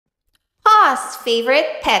Yucca's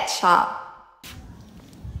favorite pet shop.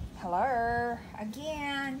 Hello!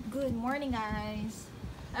 Again! Good morning, guys!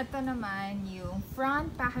 Ito naman yung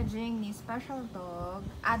front packaging ni Special Dog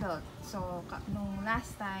Adult. So, nung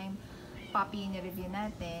last time, puppy yung review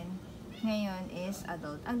natin. Ngayon is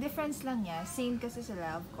adult. Ang difference lang niya, same kasi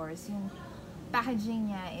sila, of course. Yung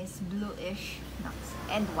packaging niya is bluish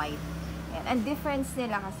and white. Yan. Ang difference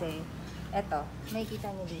nila kasi, ito,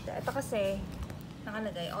 makikita niyo dito. Ito kasi,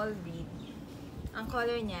 nakalagay all breed. Ang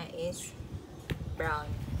color niya is brown.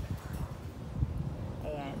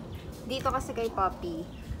 Ayan. Dito kasi kay Puppy,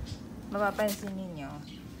 mapapansin ninyo,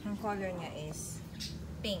 ang color niya is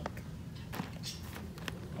pink.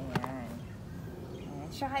 Ayan.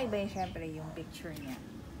 Ayan. Tsaka iba yung syempre yung picture niya.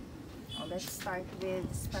 Oh, let's start with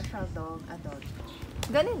Special Dog Adult.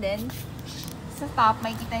 Ganun din. Sa top,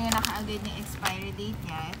 may kita nyo na kaagad yung expiry date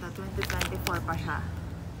niya. Ito, 2024 pa siya.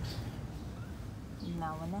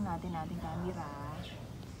 Inawan na natin camera.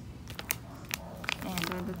 Ayan,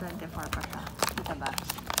 2024 pa siya. Kita ba?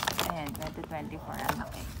 Ayan, 2024. Ang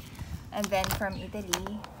laki. And then, from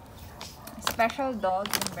Italy, Special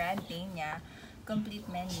Dog yung brand name niya. Complete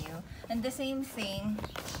menu. And the same thing,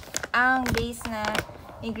 ang base na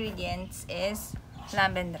ingredients is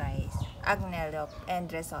lamb and rice, agnello, and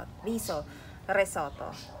risotto.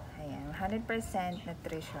 Ayan, 100%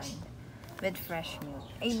 nutrition with fresh milk.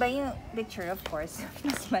 Iba yung picture, of course.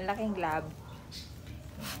 Mas malaking lab.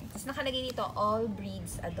 Tapos nakalagay dito, all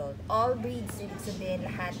breeds adult. All breeds, ibig sabihin,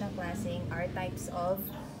 lahat ng klaseng are types of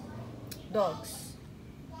dogs.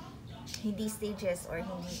 Hindi stages or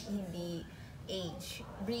hindi age.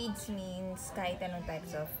 Breeds means kahit anong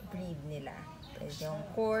types of breed nila. Yung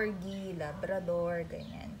Corgi, Labrador,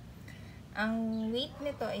 ganyan. Ang weight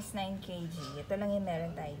nito is 9 kg. Ito lang yung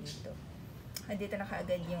meron tayo dito. Dito na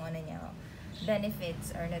kaagad yung ano niya,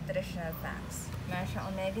 benefits or nutritional facts. Meron siya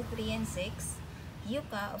omega 3 and 6.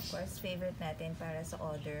 Yucca, of course, favorite natin para sa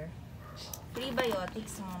odour.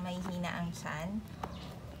 Prebiotics, mga may hina ang tiyan.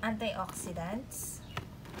 Antioxidants.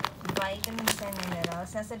 Vitamins and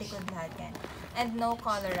minerals. Nasa likod lahat yan. And no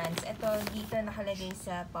colorants. Ito, dito nakalagay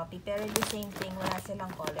sa Puppy. Pero the same thing, wala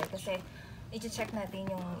silang color. Kasi, i-check natin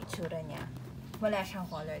yung itsura niya. Wala siyang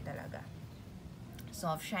color talaga.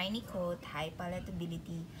 Soft, shiny coat, high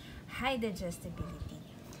palatability, high digestibility.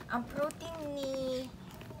 Ang protein ni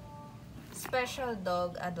Special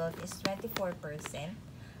Dog Adult is 24%.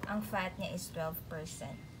 Ang fat niya is 12%.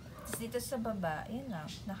 Tapos dito sa baba, yun lang,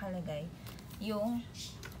 nakalagay yung,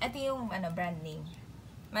 ito yung brand name.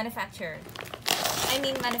 Manufacturer, sorry,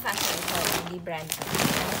 hindi brand name.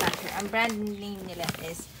 Manufacturer. Ang brand name nila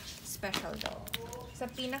is Special Dog. Sa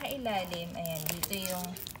pinakailalim, ayan, dito yung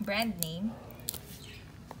brand name.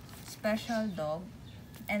 Special Dog.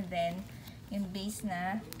 And then, yung base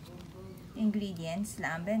na ingredients,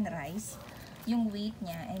 lamb and rice, yung weight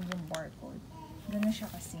niya, and yung barcode. Ganun siya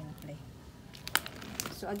kasimple.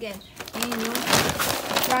 So, again, yun yung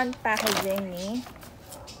front packaging ni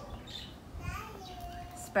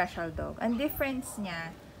Special Dog. Ang difference niya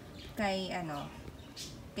kay,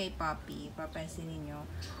 kay Puppy, papansin niyo,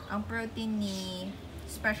 ang protein ni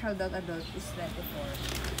Special Dog Adult is 24.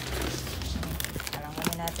 Alam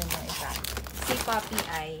mo natin yung isa. Si Puppy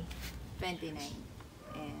ay 29.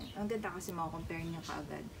 And, ang ganda kasi makakompare niya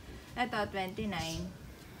kaagad. Ito, 29.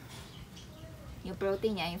 Yung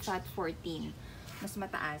protein niya, yung fat 14. Mas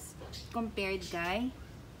mataas. Compared kay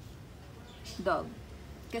dog.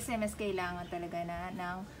 Kasi mas kailangan talaga na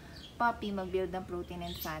ng puppy mag-build ng protein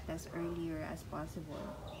and fat as earlier as possible.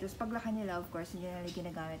 Tapos paglaki nila, of course, hindi nila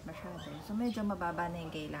ginagamit masyado. So, medyo mababa na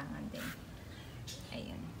yung kailangan din.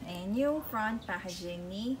 Ayun. Ayun yung front packaging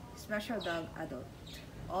ni Special Dog Adult.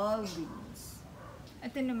 All breeds.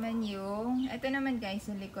 Ito naman guys,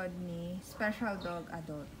 yung likod ni Special Dog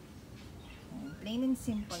Adult. Ayun. Plain and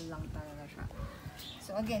simple lang talaga siya.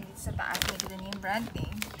 So, again, dito sa taas, dito din yung brand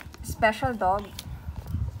name. Special Dog.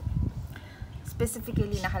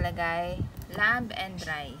 Specifically nakalagay, lamb and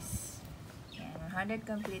rice. Ayan, 100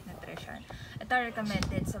 complete nutrition. Ito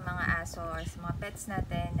recommended sa mga aso or sa mga pets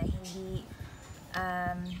natin na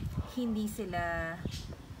hindi sila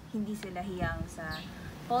hiyang sa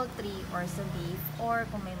poultry or sa beef, or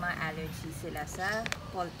kung may mga allergy sila sa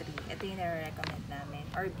poultry. Ito yung nare-recommend namin,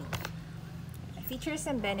 or beef. Features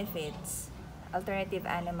and benefits. Alternative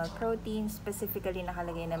animal protein, specifically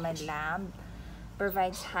nakalagay naman lamb,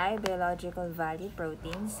 provides high biological value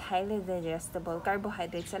proteins, highly digestible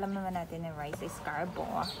carbohydrates. Alam naman natin na rice is carbo.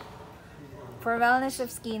 For wellness of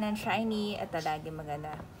skin and shiny, ito lagi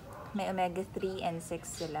maganda. May omega 3 and 6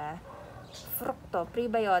 sila. Fructo,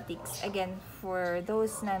 prebiotics. Again, for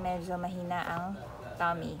those na medyo mahina ang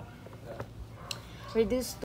tummy. Reduced